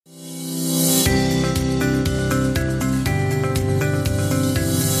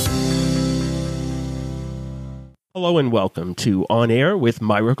Hello and welcome to On Air with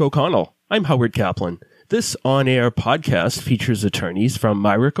Myrick O'Connell. I'm Howard Kaplan. This on-air podcast features attorneys from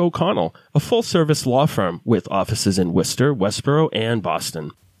Myrick O'Connell, a full-service law firm with offices in Worcester, Westboro, and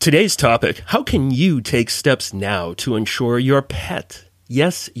Boston. Today's topic: how can you take steps now to ensure your pet,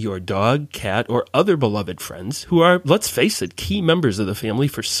 yes, your dog, cat, or other beloved friends who are, let's face it, key members of the family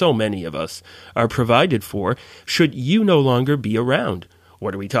for so many of us, are provided for should you no longer be around?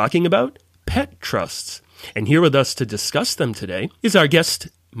 What are we talking about? Pet trusts. And here with us to discuss them today is our guest,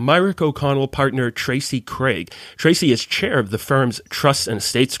 Myrick O'Connell partner Tracy Craig. Tracy is chair of the firm's Trust and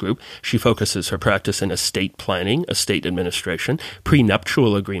Estates Group. She focuses her practice in estate planning, estate administration,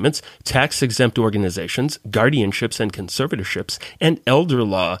 prenuptial agreements, tax-exempt organizations, guardianships and conservatorships, and elder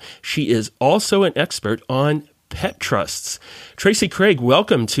law. She is also an expert on pet trusts. Tracy Craig,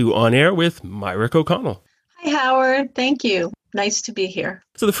 welcome to On Air with Myrick O'Connell. Hi, Howard. Thank you. Nice to be here.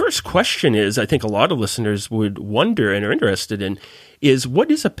 So the first question is, I think a lot of listeners would wonder and are interested in, is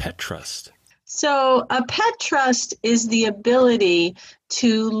what is a pet trust? So a pet trust is the ability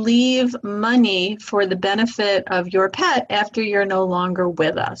to leave money for the benefit of your pet after you're no longer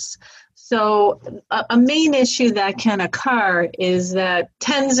with us. So a main issue that can occur is that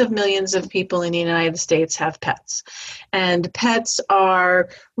tens of millions of people in the United States have pets. And pets are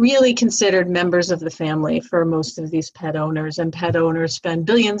really considered members of the family for most of these pet owners. And pet owners spend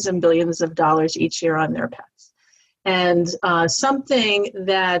billions and billions of dollars each year on their pets. And something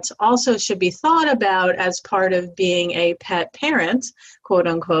that also should be thought about as part of being a pet parent, quote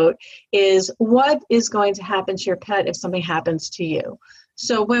unquote, is what is going to happen to your pet if something happens to you.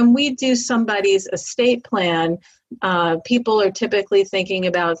 So when we do somebody's estate plan, people are typically thinking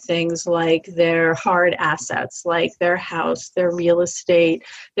about things like their hard assets, like their house, their real estate,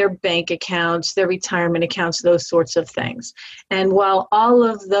 their bank accounts, their retirement accounts, those sorts of things. And while all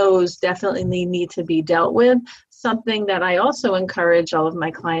of those definitely need to be dealt with, something that I also encourage all of my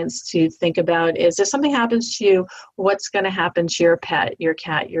clients to think about is if something happens to you, what's going to happen to your pet, your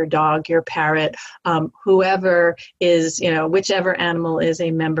cat, your dog, your parrot, whoever is, whichever animal is a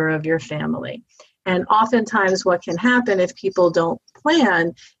member of your family. And oftentimes what can happen if people don't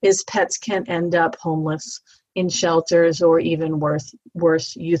plan is pets can end up homeless in shelters or even worse,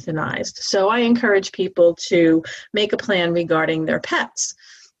 euthanized. So I encourage people to make a plan regarding their pets.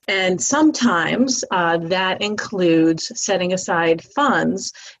 And sometimes that includes setting aside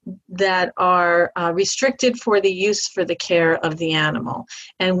funds that are restricted for the use for the care of the animal.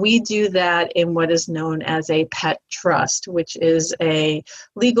 And we do that in what is known as a pet trust, which is a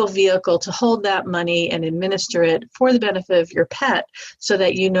legal vehicle to hold that money and administer it for the benefit of your pet so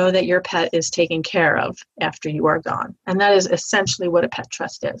that you know that your pet is taken care of after you are gone. And that is essentially what a pet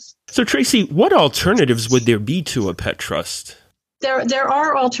trust is. So Tracy, what alternatives would there be to a pet trust? There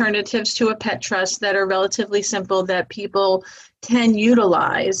are alternatives to a pet trust that are relatively simple that people can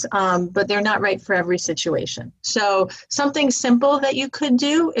utilize, but they're not right for every situation. So something simple that you could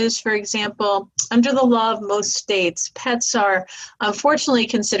do is, for example, under the law of most states, pets are unfortunately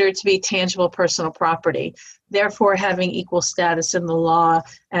considered to be tangible personal property, therefore having equal status in the law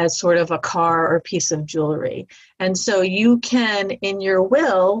as sort of a car or piece of jewelry. And so you can, in your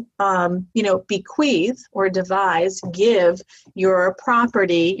will, bequeath or devise, give your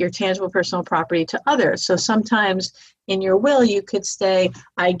property, your tangible personal property to others. So sometimes in your will, you could say,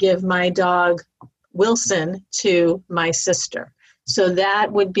 I give my dog Wilson to my sister. So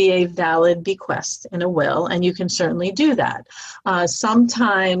that would be a valid bequest in a will, and you can certainly do that.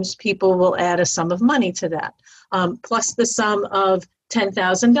 Sometimes people will add a sum of money to that, plus the sum of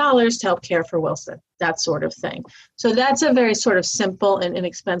 $10,000 to help care for Wilson, that sort of thing. So that's a very sort of simple and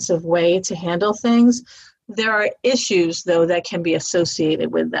inexpensive way to handle things. There are issues, though, that can be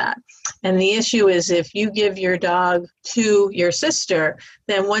associated with that. And the issue is if you give your dog to your sister,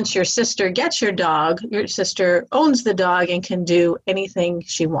 then once your sister gets your dog, your sister owns the dog and can do anything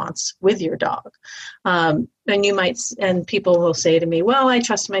she wants with your dog. And people will say to me, well, I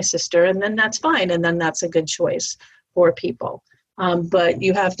trust my sister, and then that's fine. And then that's a good choice for people. But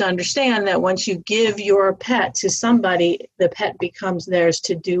you have to understand that once you give your pet to somebody, the pet becomes theirs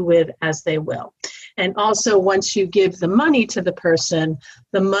to do with as they will. And also, once you give the money to the person,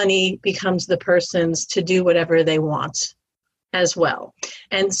 the money becomes the person's to do whatever they want as well.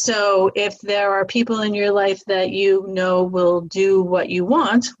 And so if there are people in your life that you know will do what you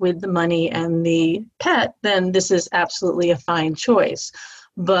want with the money and the pet, then this is absolutely a fine choice.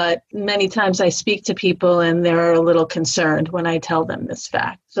 But many times I speak to people and they're a little concerned when I tell them this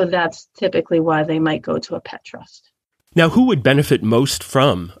fact. So that's typically why they might go to a pet trust. Now, who would benefit most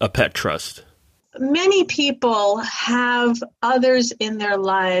from a pet trust? many people have others in their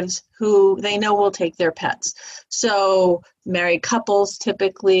lives who they know will take their pets. So married couples,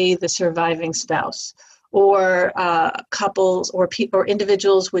 typically the surviving spouse, or couples or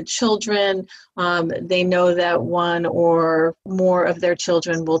individuals with children, they know that one or more of their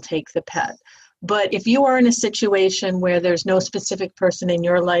children will take the pet. But if you are in a situation where there's no specific person in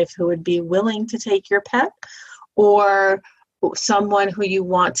your life who would be willing to take your pet, or someone who you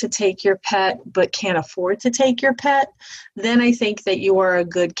want to take your pet but can't afford to take your pet, then I think that you are a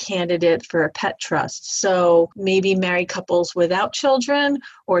good candidate for a pet trust. So maybe married couples without children,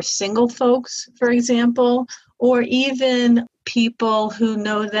 or single folks, for example, or even people who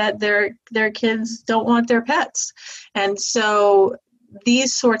know that their kids don't want their pets. And so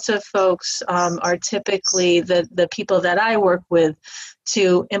these sorts of folks are typically the people that I work with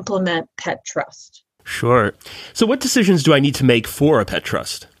to implement pet trust. Sure. So what decisions do I need to make for a pet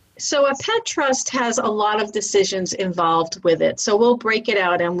trust? So a pet trust has a lot of decisions involved with it. So we'll break it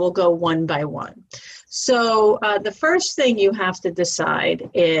out and we'll go one by one. So the first thing you have to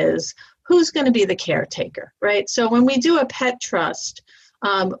decide is who's going to be the caretaker, right? So when we do a pet trust,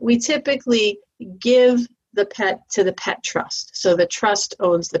 we typically give the pet to the pet trust. So the trust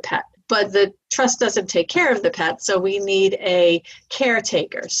owns the pet, but the trust doesn't take care of the pet. So we need a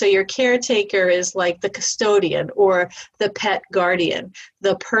caretaker. So your caretaker is like the custodian or the pet guardian,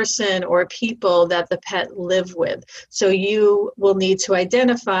 the person or people that the pet live with. So you will need to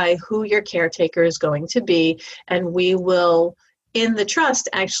identify who your caretaker is going to be, and we will in the trust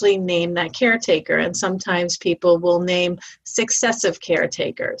actually name that caretaker. And sometimes people will name successive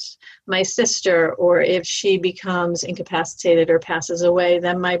caretakers. My sister, or if she becomes incapacitated or passes away,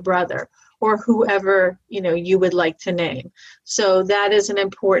 then my brother, or whoever you would like to name. So that is an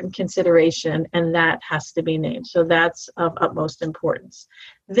important consideration, and that has to be named. So that's of utmost importance.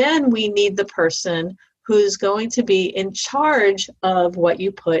 Then we need the person who's going to be in charge of what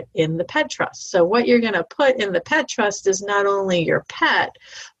you put in the pet trust. So what you're going to put in the pet trust is not only your pet,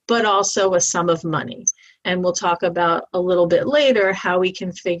 but also a sum of money. And we'll talk about a little bit later how we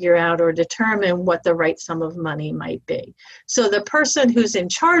can figure out or determine what the right sum of money might be. So the person who's in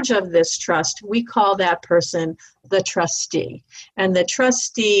charge of this trust, we call that person the trustee. And the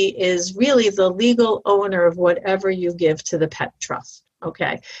trustee is really the legal owner of whatever you give to the pet trust.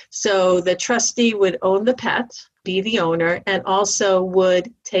 Okay, so the trustee would own the pet, be the owner, and also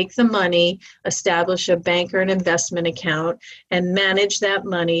would take the money, establish a bank or an investment account, and manage that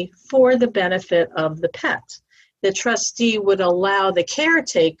money for the benefit of the pet. The trustee would allow the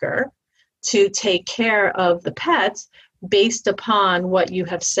caretaker to take care of the pet based upon what you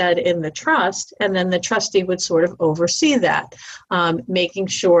have said in the trust, and then the trustee would sort of oversee that, making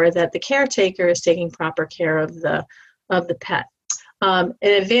sure that the caretaker is taking proper care of the pet. An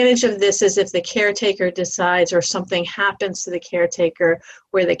advantage of this is if the caretaker decides or something happens to the caretaker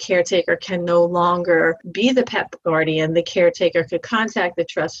where the caretaker can no longer be the pet guardian, the caretaker could contact the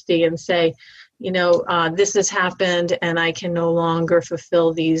trustee and say, this has happened and I can no longer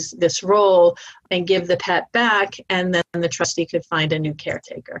fulfill this role, and give the pet back, and then the trustee could find a new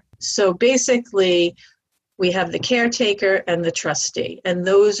caretaker. So basically, we have the caretaker and the trustee, and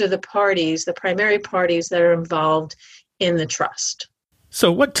those are the primary parties that are involved in the trust. So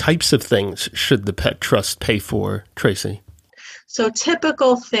what types of things should the pet trust pay for, Tracy? So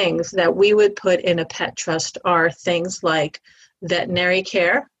typical things that we would put in a pet trust are things like veterinary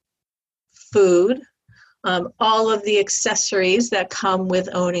care, food, all of the accessories that come with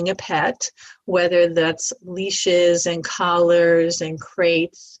owning a pet, whether that's leashes and collars and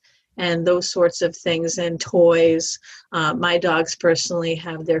crates and those sorts of things, and toys. My dogs personally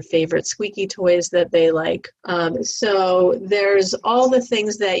have their favorite squeaky toys that they like. So there's all the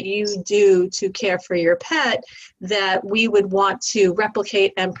things that you do to care for your pet that we would want to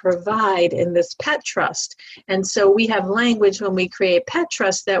replicate and provide in this pet trust. And so we have language when we create pet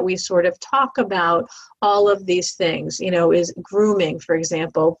trust that we sort of talk about all of these things, is grooming, for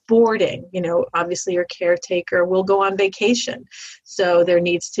example, boarding. Obviously your caretaker will go on vacation. So there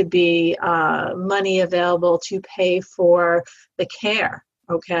needs to be money available to pay for the care.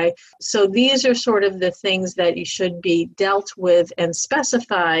 Okay. So these are sort of the things that you should be dealt with and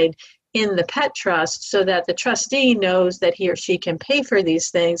specified in the pet trust, so that the trustee knows that he or she can pay for these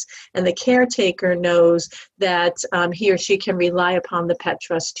things, and the caretaker knows that he or she can rely upon the pet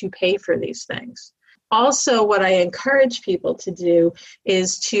trust to pay for these things. Also, what I encourage people to do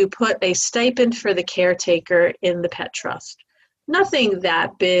is to put a stipend for the caretaker in the pet trust. nothing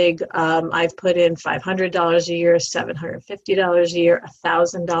that big. I've put in $500 a year, $750 a year,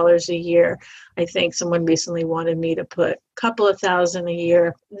 $1,000 a year. I think someone recently wanted me to put a couple of thousand a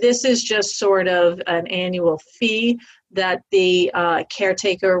year. This is just sort of an annual fee that the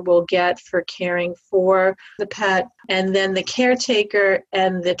caretaker will get for caring for the pet. And then the caretaker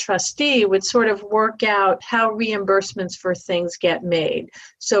and the trustee would sort of work out how reimbursements for things get made.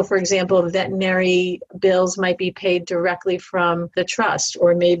 So, for example, veterinary bills might be paid directly from the trust,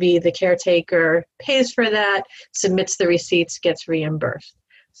 or maybe the caretaker pays for that, submits the receipts, gets reimbursed.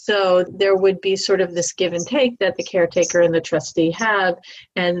 So there would be sort of this give and take that the caretaker and the trustee have,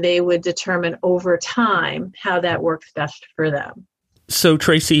 and they would determine over time how that works best for them. So,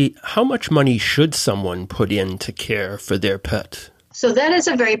 Tracy, how much money should someone put in to care for their pet? So that is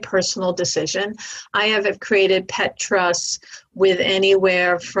a very personal decision. I have created pet trusts with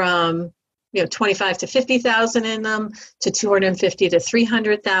anywhere from 25 to 50,000 in them, to 250 to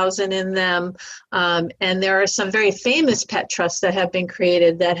 300,000 in them. And there are some very famous pet trusts that have been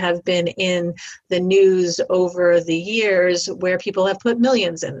created that have been in the news over the years, where people have put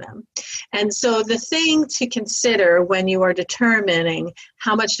millions in them. And so the thing to consider when you are determining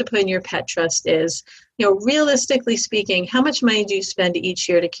how much to put in your pet trust is, realistically speaking, how much money do you spend each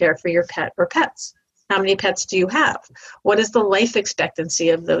year to care for your pet or pets? How many pets do you have? What is the life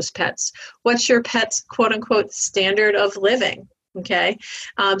expectancy of those pets? What's your pet's quote unquote standard of living? Okay.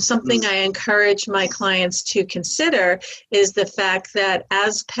 Something I encourage my clients to consider is the fact that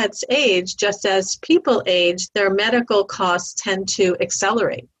as pets age, just as people age, their medical costs tend to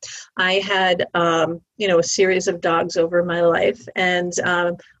accelerate. I had, a series of dogs over my life, and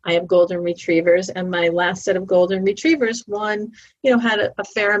I have golden retrievers, and my last set of golden retrievers, one, had a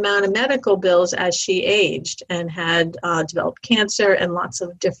fair amount of medical bills as she aged and had developed cancer and lots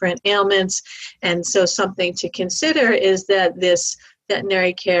of different ailments. And so something to consider is that this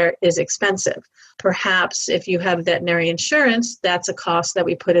veterinary care is expensive. Perhaps if you have veterinary insurance, that's a cost that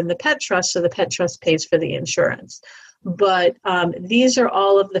we put in the pet trust, so the pet trust pays for the insurance. But these are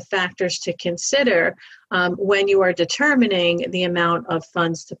all of the factors to consider when you are determining the amount of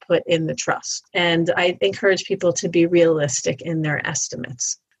funds to put in the trust. And I encourage people to be realistic in their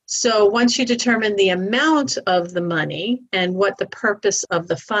estimates. So once you determine the amount of the money and what the purpose of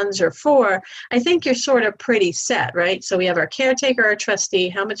the funds are for, I think you're sort of pretty set, right? So we have our caretaker, our trustee,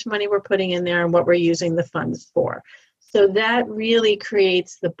 how much money we're putting in there, and what we're using the funds for. So that really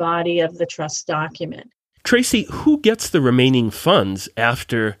creates the body of the trust document. Tracy, who gets the remaining funds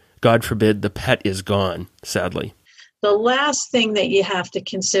after, God forbid, the pet is gone, sadly? The last thing that you have to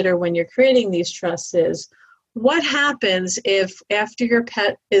consider when you're creating these trusts is, what happens if after your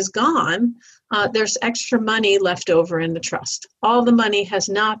pet is gone, there's extra money left over in the trust? All the money has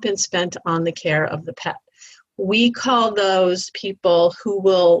not been spent on the care of the pet. We call those people who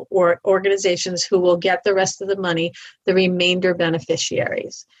will, or organizations who will get the rest of the money, the remainder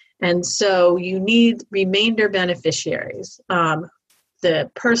beneficiaries. And so you need remainder beneficiaries.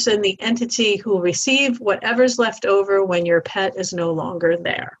 The person, the entity who will receive whatever's left over when your pet is no longer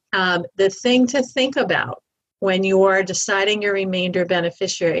there. The thing to think about when you are deciding your remainder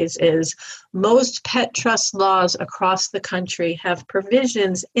beneficiaries is most pet trust laws across the country have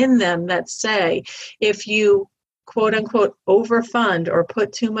provisions in them that say if you quote unquote overfund or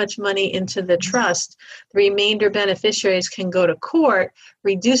put too much money into the trust, the remainder beneficiaries can go to court,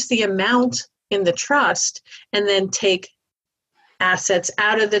 reduce the amount in the trust, and then take assets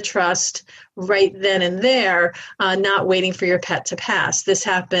out of the trust right then and there, not waiting for your pet to pass. This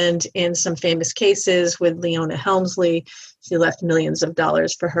happened in some famous cases with Leona Helmsley. She left millions of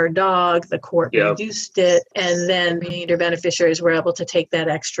dollars for her dog. The court reduced it, and then remainder beneficiaries were able to take that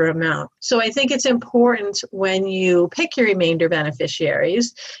extra amount. So I think it's important when you pick your remainder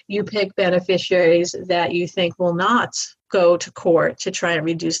beneficiaries, you pick beneficiaries that you think will not go to court to try and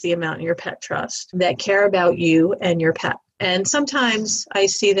reduce the amount in your pet trust, that care about you and your pet. And sometimes I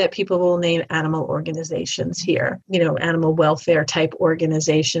see that people will name animal organizations here, animal welfare type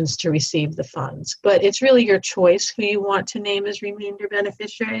organizations to receive the funds. But it's really your choice who you want to name as remainder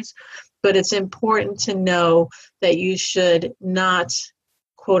beneficiaries. But it's important to know that you should not,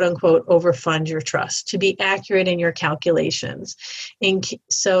 quote unquote, overfund your trust, to be accurate in your calculations.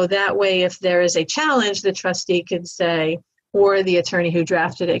 So that way, if there is a challenge, the trustee could say, or the attorney who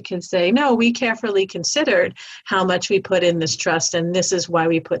drafted it could say, no, we carefully considered how much we put in this trust, and this is why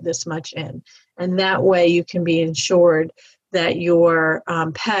we put this much in. And that way you can be ensured that your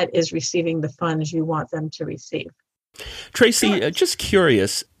pet is receiving the funds you want them to receive. Tracy, Sure. just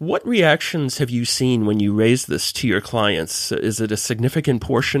curious, what reactions have you seen when you raise this to your clients? Is it a significant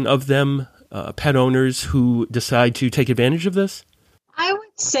portion of them, pet owners who decide to take advantage of this? I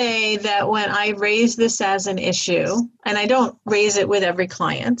would say that when I raise this as an issue, and I don't raise it with every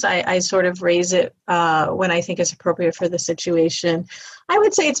client, I sort of raise it when I think it's appropriate for the situation. I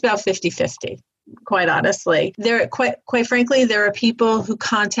would say it's about 50-50, quite honestly. Quite frankly, there are people who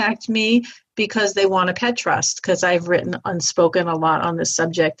contact me because they want a pet trust, because I've written Unspoken a lot on this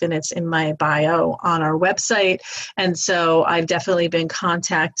subject, and it's in my bio on our website. And so I've definitely been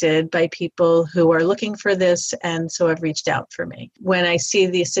contacted by people who are looking for this, and so have reached out for me. When I see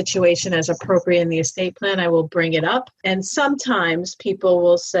the situation as appropriate in the estate plan, I will bring it up. And sometimes people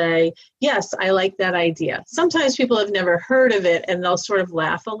will say, yes, I like that idea. Sometimes people have never heard of it, and they'll sort of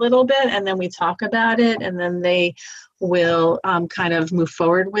laugh a little bit, and then we talk about it, and then they will kind of move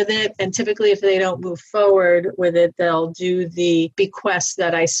forward with it. And typically, if they don't move forward with it, they'll do the bequest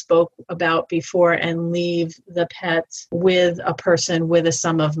that I spoke about before and leave the pet with a person with a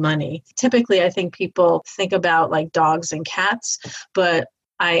sum of money. Typically, I think people think about like dogs and cats, but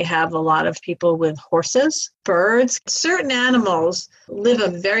I have a lot of people with horses, birds. Certain animals live a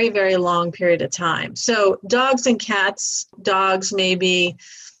very, very long period of time. So dogs and cats, dogs maybe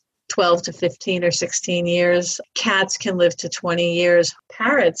 12 to 15 or 16 years. Cats can live to 20 years.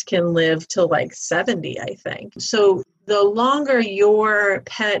 Parrots can live to like 70, I think. So the longer your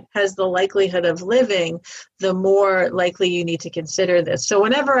pet has the likelihood of living, the more likely you need to consider this. So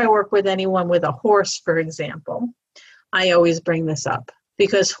whenever I work with anyone with a horse, for example, I always bring this up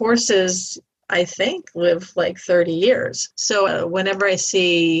because horses, I think, live like 30 years. So whenever I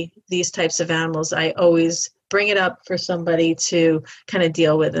see these types of animals, I always bring it up for somebody to kind of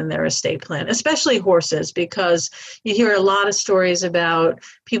deal with in their estate plan, especially horses, because you hear a lot of stories about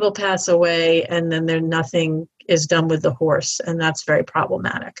people pass away and then nothing is done with the horse, and that's very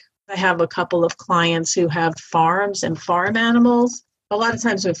problematic. I have a couple of clients who have farms and farm animals. A lot of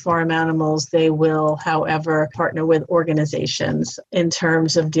times with farm animals, they will, however, partner with organizations in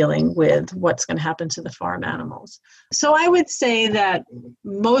terms of dealing with what's going to happen to the farm animals. So I would say that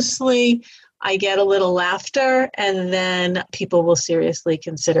mostly I get a little laughter, and then people will seriously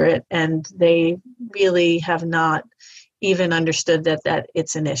consider it, and they really have not even understood that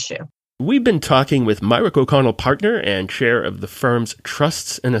it's an issue. We've been talking with Myrick O'Connell, partner and chair of the firm's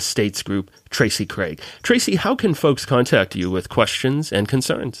Trusts and Estates Group, Tracy Craig. Tracy, how can folks contact you with questions and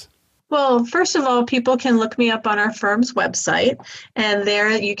concerns? Well, first of all, people can look me up on our firm's website, and there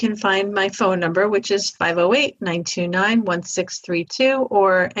you can find my phone number, which is 508-929-1632,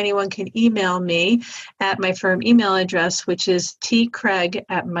 or anyone can email me at my firm email address, which is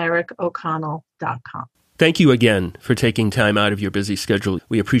tcraig@myrickoconnell.com. Thank you again for taking time out of your busy schedule.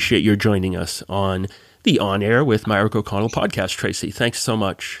 We appreciate your joining us on the On Air with Myrick O'Connell podcast, Tracy. Thanks so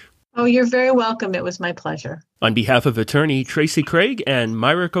much. Oh, you're very welcome. It was my pleasure. On behalf of attorney Tracy Craig and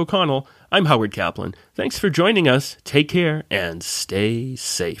Myrick O'Connell, I'm Howard Kaplan. Thanks for joining us. Take care and stay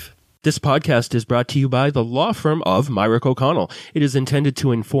safe. This podcast is brought to you by the law firm of Myrick O'Connell. It is intended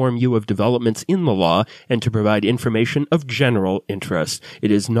to inform you of developments in the law and to provide information of general interest. It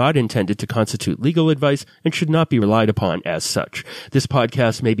is not intended to constitute legal advice and should not be relied upon as such. This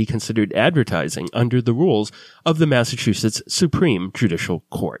podcast may be considered advertising under the rules of the Massachusetts Supreme Judicial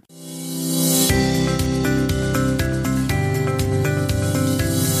Court.